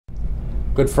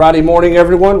Good Friday morning,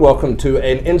 everyone. Welcome to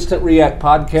an Instant React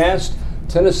podcast.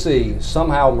 Tennessee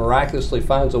somehow miraculously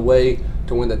finds a way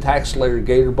to win the TaxSlayer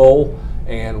Gator Bowl,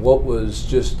 and what was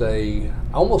just a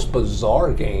almost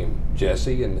bizarre game,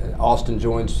 Jesse, and Austin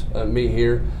joins me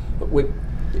here.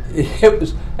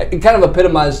 It kind of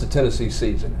epitomized the Tennessee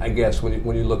season, I guess, when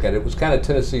you look at it. It was kind of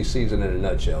Tennessee season in a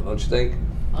nutshell, don't you think?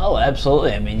 Oh,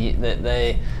 absolutely. I mean,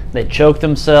 they choked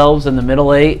themselves in the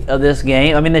middle eight of this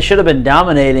game. I mean, they should have been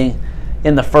dominating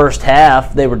in the first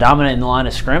half. They were dominating the line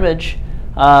of scrimmage,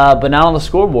 but not on the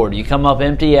scoreboard. You come up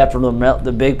empty after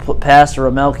the big pass to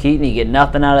Ramel Keaton. You get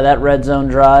nothing out of that red zone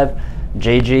drive.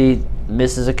 JG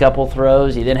misses a couple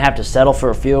throws. You didn't have to settle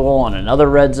for a field goal on another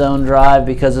red zone drive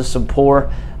because of some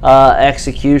poor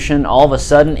execution. All of a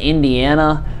sudden,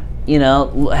 Indiana,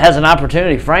 has an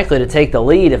opportunity, frankly, to take the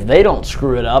lead. If they don't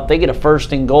screw it up, they get a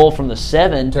 1st and goal from the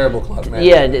 7. Terrible clock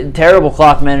management. Yeah, terrible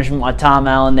clock management by Tom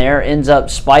Allen there. Ends up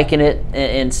spiking it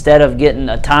instead of getting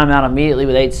a timeout immediately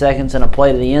with 8 seconds and a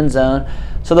play to the end zone.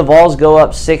 So the Vols go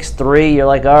up 6-3. You're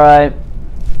like, all right,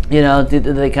 did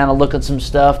they kind of look at some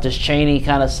stuff? Does Chaney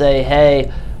kind of say,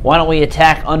 hey, why don't we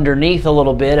attack underneath a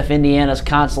little bit if Indiana's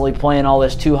constantly playing all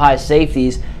this too high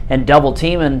safeties and double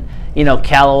teaming,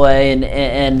 Callaway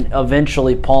and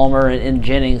eventually Palmer and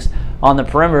Jennings on the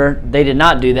perimeter? They did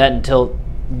not do that until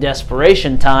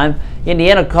desperation time.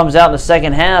 Indiana comes out in the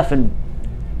second half and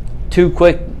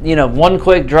one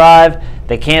quick drive.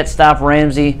 They can't stop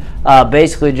Ramsey,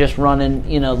 basically just running,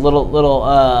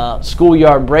 little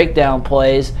schoolyard breakdown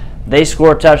plays. They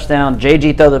score a touchdown.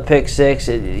 JG throw the pick 6.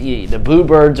 The Boo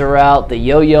Birds are out. The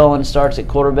yo-yoing starts at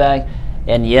quarterback.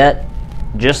 And yet,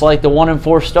 just like the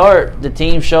 1-4 start, the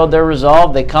team showed their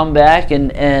resolve. They come back,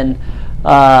 and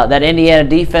that Indiana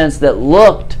defense that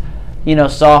looked,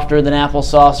 softer than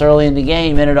applesauce early in the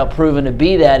game ended up proving to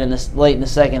be that late in the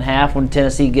second half when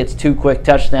Tennessee gets 2 quick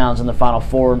touchdowns in the final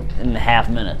 4.5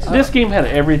 minutes. This game had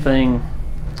everything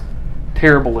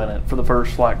terrible in it for the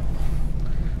first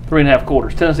 3.5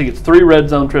 quarters. Tennessee gets 3 red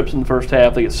zone trips in the first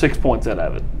half. They get 6 points out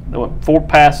of it. They went 4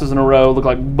 passes in a row. Looked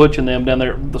like Butch and them down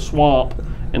there the swamp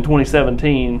in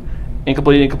 2017.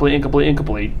 Incomplete.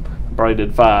 Probably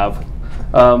did 5.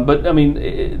 But, I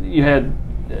mean, you had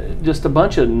just a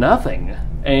bunch of nothing.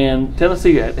 And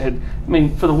Tennessee had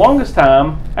for the longest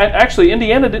time, actually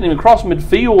Indiana didn't even cross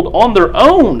midfield on their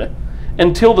own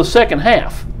until the second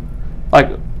half.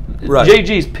 Right.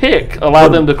 JG's pick allowed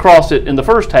them to cross it in the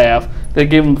first half. That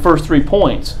gave them the first 3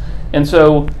 points. And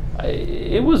so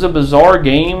it was a bizarre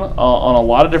game on a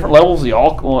lot of different levels.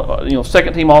 The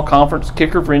second team all-conference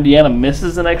kicker for Indiana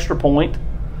misses an extra point.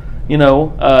 And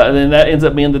then that ends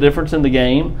up being the difference in the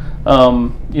game.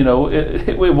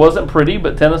 It wasn't pretty,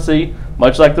 but Tennessee,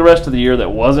 much like the rest of the year, that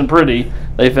wasn't pretty.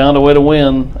 They found a way to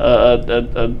win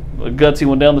a gutsy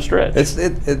one down the stretch.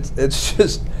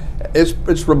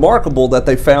 It's remarkable that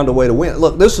they found a way to win.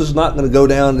 Look, this is not going to go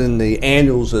down in the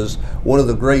annals as one of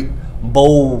the great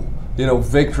bowl,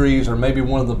 victories, or maybe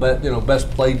one of the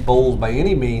best played bowls by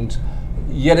any means.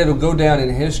 Yet it'll go down in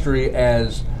history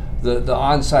as the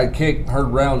onside kick heard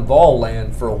round Vol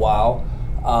land for a while.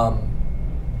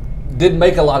 Didn't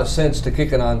make a lot of sense to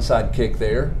kick an onside kick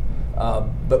there,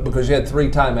 but because you had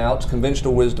 3 timeouts,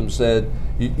 conventional wisdom said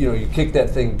you kick that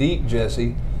thing deep,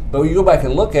 Jesse. But when you go back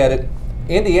and look at it,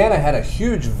 Indiana had a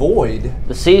huge void.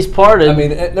 The seas parted. I mean,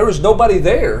 there was nobody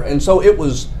there, and so it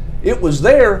was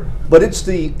there. But it's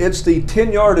the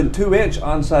 10-yard and 2-inch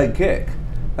onside kick.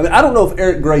 I mean, I don't know if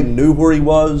Eric Gray knew where he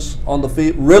was on the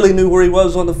field. Really knew where he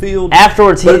was on the field.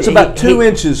 Afterwards, but it's about 2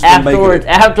 inches from making it.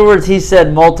 Afterwards, he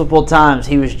said multiple times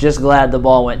he was just glad the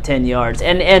ball went 10 yards.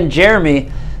 And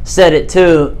Jeremy said it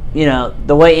too.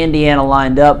 The way Indiana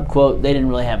lined up, quote, they didn't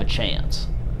really have a chance.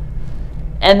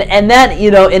 And that,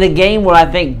 in a game where I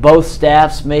think both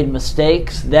staffs made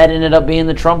mistakes, that ended up being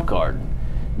the trump card.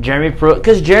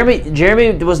 Because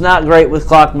Jeremy was not great with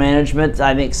clock management.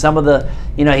 I think some of the,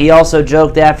 he also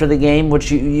joked after the game,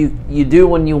 which you do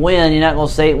when you win. You're not going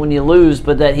to say it when you lose,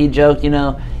 but that he joked,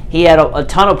 he had a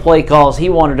ton of play calls he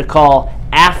wanted to call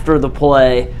after the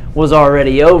play was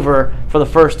already over for the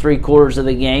first 3 quarters of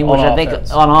the game, which I think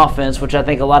on offense, which I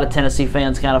think a lot of Tennessee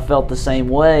fans kind of felt the same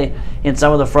way in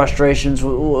some of the frustrations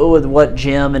with what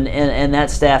Jim and that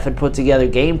staff had put together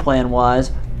game plan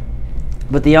wise.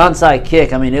 But the onside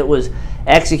kick, it was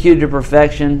executed to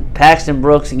perfection. Paxton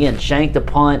Brooks again shanked the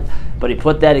punt, but he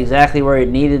put that exactly where he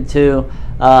needed to.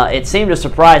 It seemed to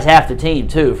surprise half the team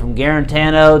too, from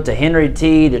Garantano to Henry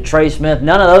T to Trey Smith.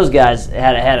 None of those guys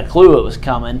had a clue it was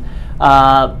coming.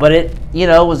 But it,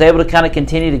 was able to kind of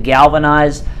continue to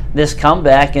galvanize this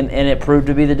comeback, and it proved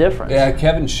to be the difference. Yeah,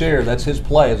 Kevin Scher, that's his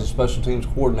play as a special teams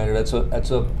coordinator. That's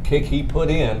a kick he put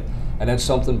in and that's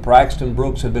something Braxton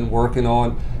Brooks had been working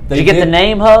on. Did you get the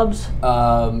name, Hubs?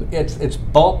 It's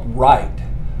Bump Right,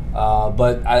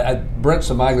 but Brent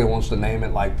Samaglia wants to name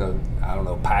it like the, I don't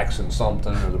know, Paxton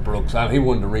something or the Brooks. He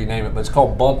wanted to rename it, but it's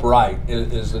called Bump Right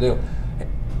is the deal.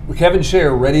 Kevin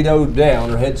Sherr ready to go down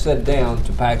or headset down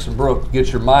to Paxton Brooks.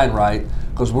 Get your mind right,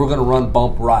 because we're going to run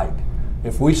Bump Right.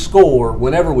 If we score,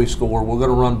 whenever we score, we're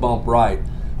going to run Bump Right.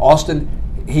 Austin,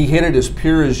 he hit it as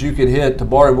pure as you could hit. To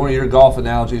borrow one of your golf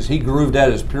analogies, he grooved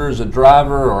that as pure as a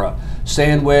driver or a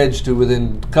sand wedge to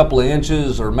within a couple of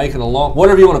inches or making a long,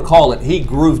 whatever you want to call it, he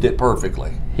grooved it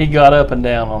perfectly. He got up and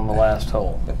down on the last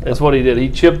hole. That's what he did. He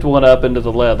chipped one up into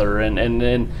the leather. And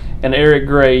Eric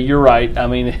Gray, you're right. I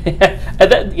mean,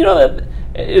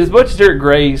 as much as Eric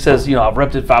Gray says, I've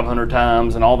repped it 500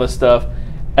 times and all this stuff,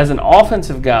 as an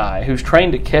offensive guy who's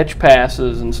trained to catch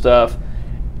passes and stuff,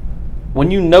 when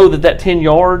you know that 10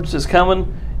 yards is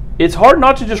coming, it's hard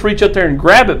not to just reach up there and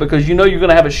grab it, because you're going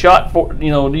to have a shot for, you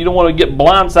don't want to get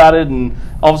blindsided and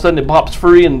all of a sudden it pops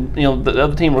free and, the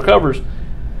other team recovers.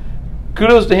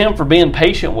 Kudos to him for being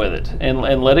patient with it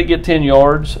and let it get 10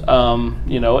 yards. And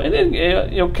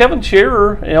then, Kevin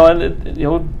Sherr,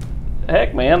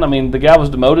 heck, man, I mean, the guy was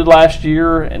demoted last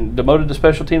year and demoted to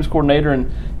special teams coordinator, and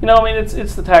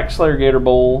it's the Tax Slayer Gator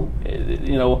Bowl.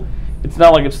 It's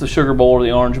not like it's the Sugar Bowl or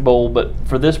the Orange Bowl, but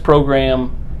for this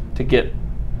program to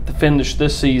finish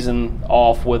this season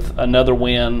off with another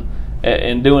win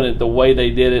and doing it the way they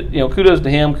did it, kudos to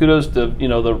him, kudos to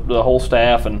the whole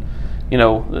staff, and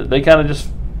they kind of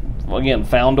just again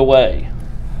found a way.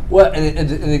 Well, and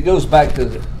it goes back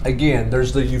to, again,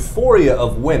 there's the euphoria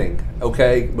of winning,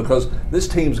 okay, because this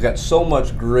team's got so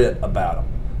much grit about them.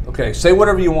 Okay, say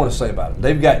whatever you want to say about them.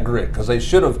 They've got grit, because they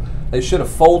should have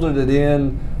folded it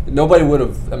in. Nobody would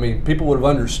have. I mean, people would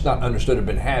have not understood or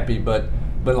been happy, but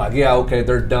like, yeah, okay,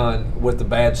 they're done with the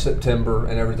bad September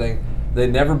and everything. They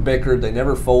never bickered. They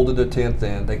never folded a 10th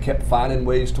in. They kept finding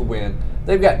ways to win.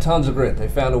 They've got tons of grit. They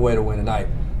found a way to win tonight.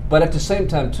 But at the same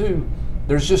time, too,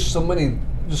 there's just so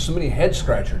many head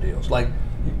scratcher deals. Like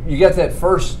you got that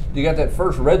first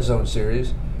red zone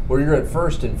series where you're at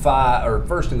first and 5 or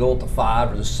first and goal at the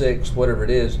 5 or the 6, whatever it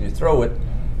is, and you throw it.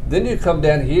 Then you come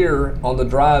down here on the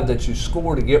drive that you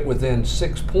score to get within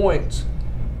 6 points,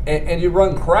 and you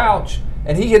run Crouch,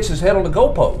 and he hits his head on the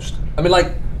goalpost. I mean,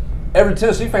 like, every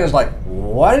Tennessee fan is like,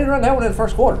 why did you run that one in the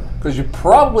first quarter? Because you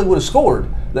probably would have scored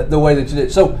the way that you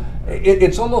did. So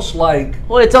it's almost like.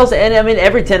 Well, it's also, and I mean,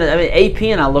 AP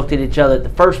and I looked at each other at the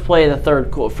first play of the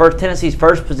third quarter. Tennessee's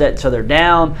first possession, so they're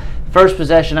down. First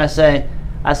possession, I say,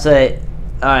 all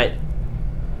right.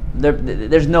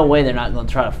 There's no way they're not going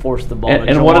to try to force the ball.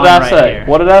 And what did I say?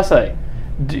 What did I say?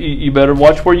 You better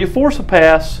watch where you force a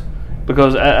pass,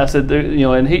 because I said,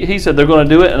 and he said they're going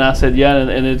to do it, and I said, yeah,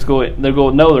 and it's going. They're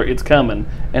going, no, it's coming.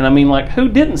 And I mean, like, who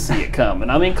didn't see it coming?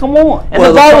 I mean, come on. And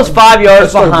the ball was 5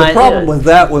 yards behind. The problem with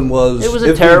that one was it was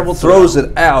a terrible throw. Throws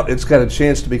it out, it's got a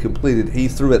chance to be completed. He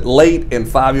threw it late and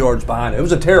 5 yards behind it. It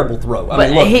was a terrible throw.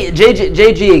 But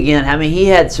JG again, I mean, he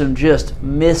had some just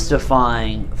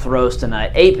mystifying throws tonight.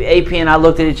 AP and I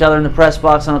looked at each other in the press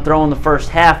box on a throw in the first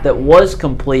half that was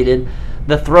completed.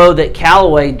 The throw that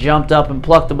Callaway jumped up and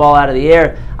plucked the ball out of the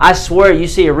air. I swear, you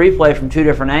see a replay from two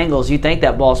different angles. You think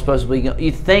that ball's supposed to be.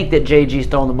 You think that JG's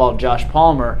throwing the ball to Josh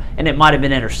Palmer, and it might have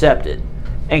been intercepted,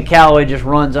 and Callaway just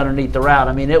runs underneath the route.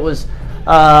 I mean, it was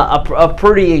a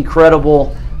pretty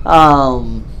incredible,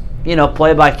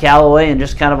 play by Callaway, and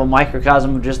just kind of a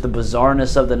microcosm of just the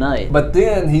bizarreness of the night. But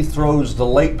then he throws the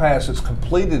late pass that's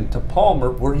completed to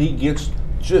Palmer, where he gets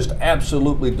just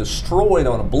absolutely destroyed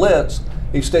on a blitz.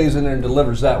 He stays in there and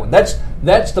delivers that one. That's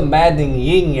the maddening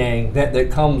yin-yang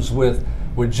that comes with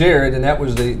Jared, and that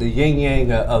was the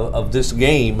yin-yang of this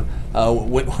game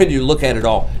when you look at it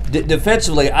all.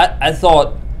 Defensively, I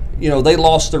thought, they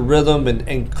lost their rhythm,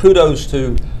 and kudos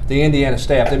to the Indiana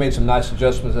staff. They made some nice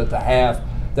adjustments at the half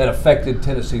that affected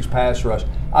Tennessee's pass rush.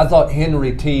 I thought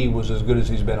Henry T was as good as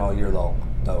he's been all year long,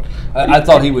 though. I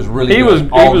thought he was really good. He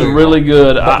was really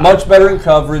good. Much better in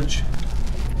coverage.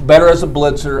 Better as a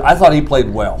blitzer. I thought he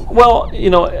played well. Well,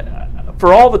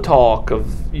 for all the talk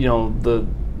of,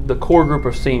 the core group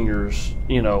of seniors,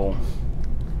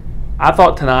 I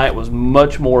thought tonight was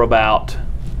much more about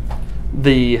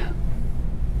the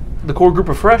core group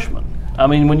of freshmen. I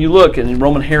mean, when you look, and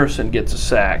Roman Harrison gets a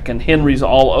sack, and Henry's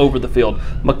all over the field.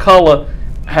 McCullough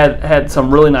had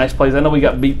some really nice plays. I know we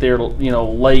got beat there,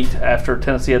 late after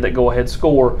Tennessee had that go-ahead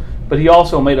score, but he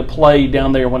also made a play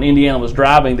down there when Indiana was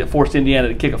driving that forced Indiana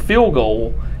to kick a field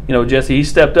goal. Jesse, he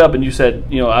stepped up, and you said,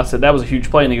 I said that was a huge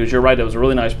play, and he goes, you're right, that was a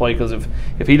really nice play, because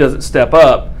if he doesn't step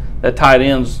up, that tight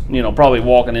end's, probably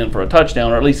walking in for a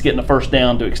touchdown or at least getting a first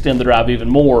down to extend the drive even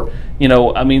more.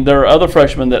 I mean, there are other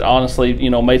freshmen that honestly,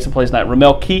 made some plays tonight.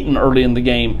 Ramel Keaton early in the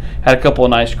game had a couple of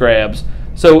nice grabs.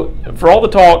 So for all the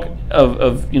talk of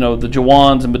the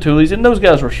Jawans and Batulis, and those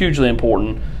guys were hugely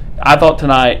important, I thought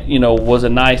tonight, was a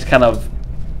nice kind of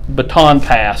baton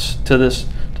pass to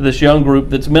this young group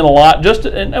that's meant a lot.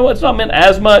 And it's not meant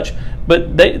as much,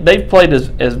 but they've played as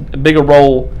big a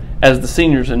role as the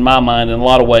seniors in my mind in a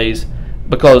lot of ways,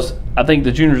 because I think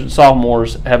the juniors and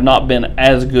sophomores have not been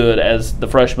as good as the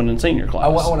freshman and senior class. I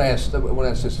want to ask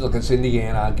this. Look, it's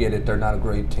Indiana. I get it. They're not a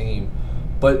great team.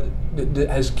 But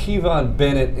has Kevon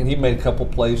Bennett, and he made a couple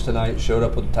plays tonight, showed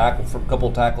up with a couple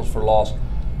of tackles for loss.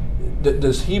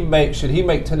 Should he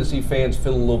make Tennessee fans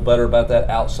feel a little better about that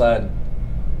outside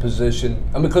position?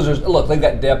 I mean, because they've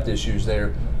got depth issues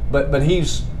there, but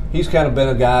he's kind of been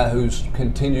a guy who's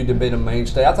continued to be a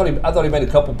mainstay. I thought he made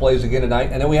a couple plays again tonight,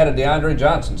 and then we had a DeAndre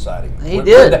Johnson sighting. He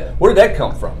did. Where did that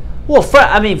come from? Well,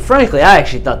 frankly, I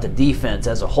actually thought the defense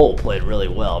as a whole played really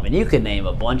well. I mean, you could name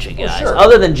a bunch of guys, sure.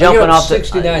 other than jumping off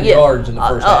 69 yards in the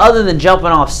first half. Other than jumping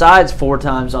off sides 4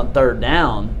 times on third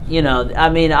down. I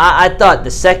mean, I thought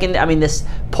the second. I mean, this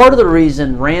part of the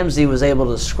reason Ramsey was able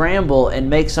to scramble and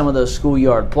make some of those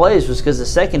schoolyard plays was because the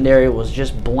secondary was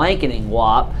just blanketing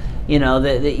Whop.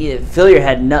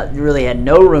 Fillier really had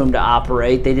no room to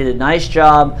operate. They did a nice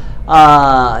job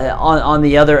on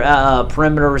the other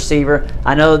perimeter receiver.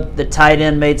 I know the tight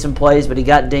end made some plays, but he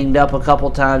got dinged up a couple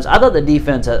times. I thought the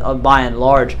defense, by and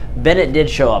large, Bennett did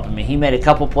show up. I mean, he made a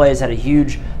couple plays, had a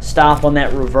huge stop on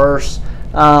that reverse.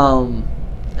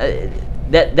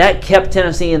 That kept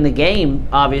Tennessee in the game,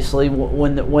 obviously,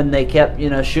 when they kept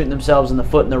shooting themselves in the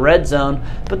foot in the red zone.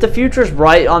 But the future's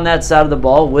bright on that side of the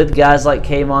ball with guys like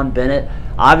Kevon Bennett,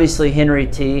 obviously Henry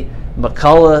T.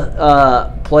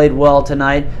 McCullough played well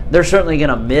tonight. They're certainly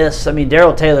going to miss. I mean,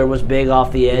 Darrell Taylor was big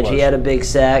off the edge. He had a big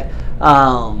sack.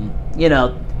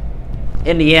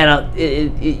 Indiana,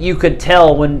 you could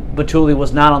tell when Batuli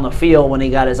was not on the field when he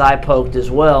got his eye poked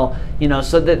as well.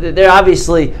 So they're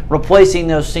obviously replacing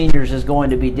those seniors is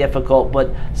going to be difficult, but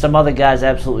some other guys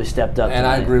absolutely stepped up. And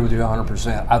tonight. I agree with you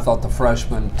 100%. I thought the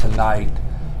freshmen tonight,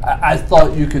 I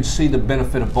thought you could see the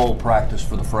benefit of bowl practice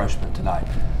for the freshmen tonight.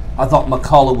 I thought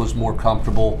McCullough was more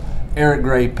comfortable. Eric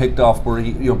Gray picked up where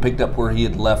he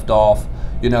had left off.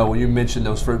 When you mentioned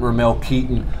those, Ramel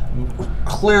Keaton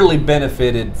clearly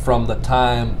benefited from the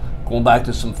time going back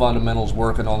to some fundamentals,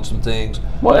 working on some things.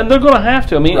 Well, and they're going to have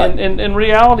to. I mean, right. in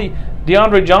reality,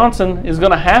 DeAndre Johnson is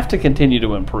going to have to continue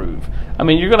to improve. I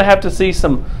mean, you're going to have to see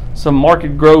some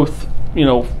market growth,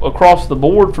 across the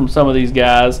board from some of these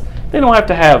guys. They don't have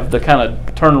to have the kind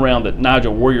of turnaround that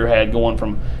Nigel Warrior had, going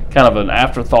from kind of an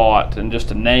afterthought and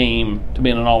just a name to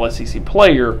being an all-SEC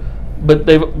player. But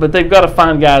they've got to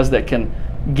find guys that can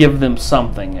give them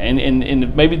something,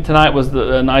 and maybe tonight was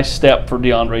a nice step for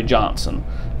DeAndre Johnson.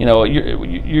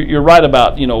 You're right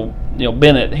about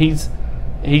Bennett.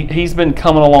 He's been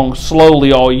coming along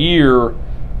slowly all year,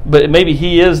 but maybe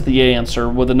he is the answer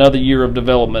with another year of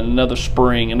development, another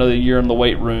spring, another year in the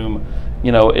weight room.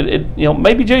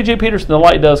 Maybe J.J. Peterson, the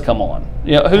light does come on.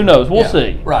 Who knows? We'll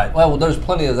see. Right. Well, there's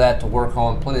plenty of that to work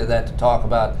on, plenty of that to talk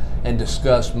about and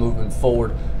discuss moving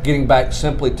forward. Getting back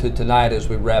simply to tonight as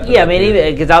we wrap it up. Yeah, I mean,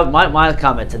 even because my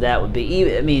comment to that would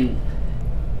be,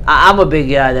 I'm a big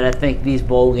guy that I think these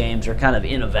bowl games are kind of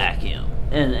in a vacuum.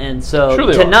 And so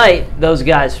sure tonight, those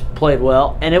guys played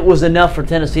well, and it was enough for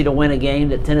Tennessee to win a game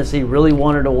that Tennessee really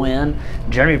wanted to win.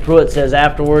 Jeremy Pruitt says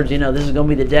afterwards, this is going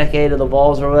to be the decade of the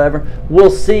Vols or whatever.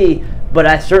 We'll see, but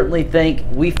I certainly think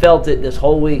we felt it this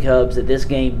whole week, Hubs, that this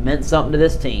game meant something to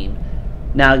this team.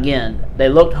 Now, again, they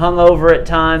looked hungover at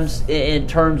times in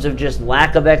terms of just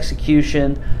lack of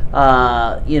execution,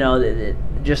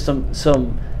 just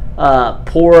some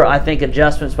poor, I think,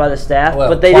 adjustments by the staff,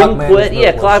 but they didn't quit.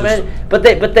 Yeah, clock management. But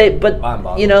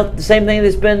the same thing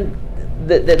that's been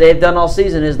that they've done all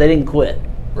season is they didn't quit.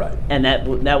 Right. And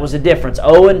that was a difference.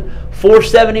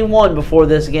 0-471 before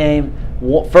this game.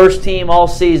 First team all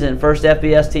season, first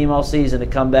FBS team all season to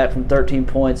come back from 13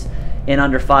 points in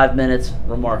under 5 minutes.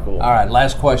 Remarkable. All right,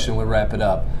 last question. We wrap it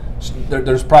up.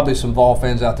 There's probably some Vol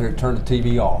fans out there that turn the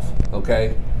TV off.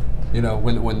 Okay.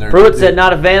 When they're. Pruitt said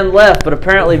not a van left, but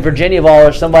apparently Virginia Vol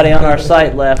or somebody on our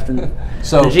site left, and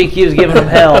so the GQ's giving them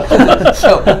hell.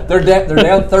 So they're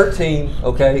down 13.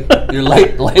 Okay, you're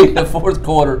late in the fourth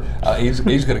quarter. He's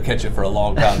going to catch it for a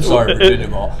long time. Sorry, Virginia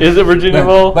Vol. Is it Virginia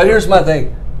Vol? But here's my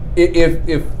thing: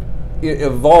 if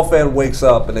Vol fan wakes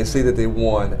up and they see that they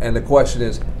won, and the question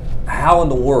is, how in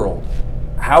the world,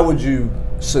 how would you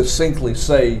succinctly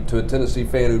say to a Tennessee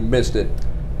fan who missed it,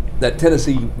 that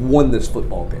Tennessee won this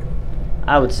football game?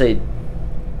 I would say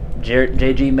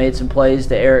JG made some plays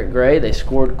to Eric Gray. They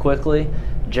scored quickly.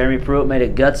 Jeremy Pruitt made a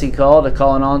gutsy call to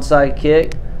call an onside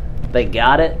kick. They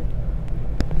got it.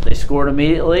 They scored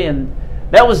immediately, and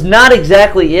that was not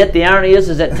exactly it. The irony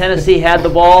is that Tennessee had the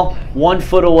ball 1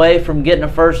 foot away from getting a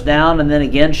first down, and then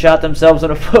again shot themselves in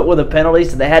the foot with a penalty,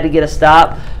 so they had to get a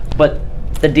stop. But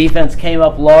the defense came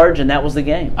up large, and that was the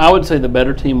game. I would say the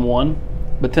better team won,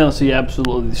 but Tennessee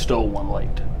absolutely stole one late.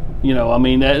 You know, I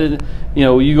mean,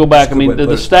 you go back. I mean,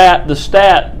 the stat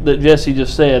that Jesse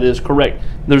just said is correct.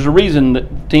 There's a reason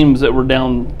that teams that were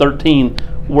down 13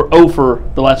 were over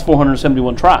the last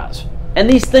 471 tries. And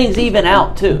these things even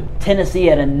out, too. Tennessee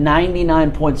had a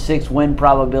 99.6 win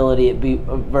probability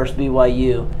versus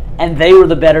BYU, and they were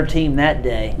the better team that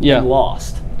day. Yeah. And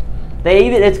lost.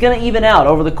 It's going to even out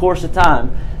over the course of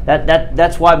time.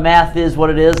 That's why math is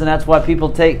what it is, and that's why people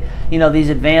take these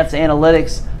advanced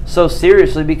analytics so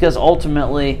seriously, because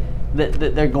ultimately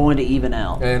they're going to even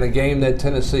out. And a game that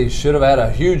Tennessee should have had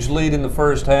a huge lead in the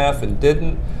first half and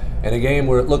didn't. And a game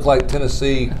where it looked like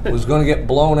Tennessee was going to get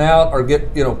blown out or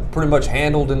get pretty much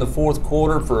handled in the fourth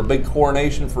quarter for a big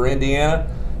coronation for Indiana.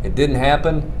 It didn't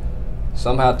happen.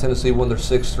 Somehow Tennessee won their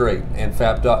 6th straight and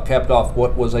capped off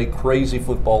what was a crazy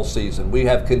football season. We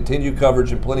have continued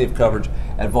coverage and plenty of coverage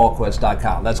at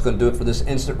VolQuest.com. That's going to do it for this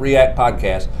Instant React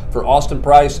podcast. For Austin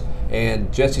Price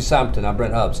and Jesse Simonton, I'm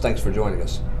Brent Hubbs. Thanks for joining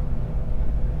us.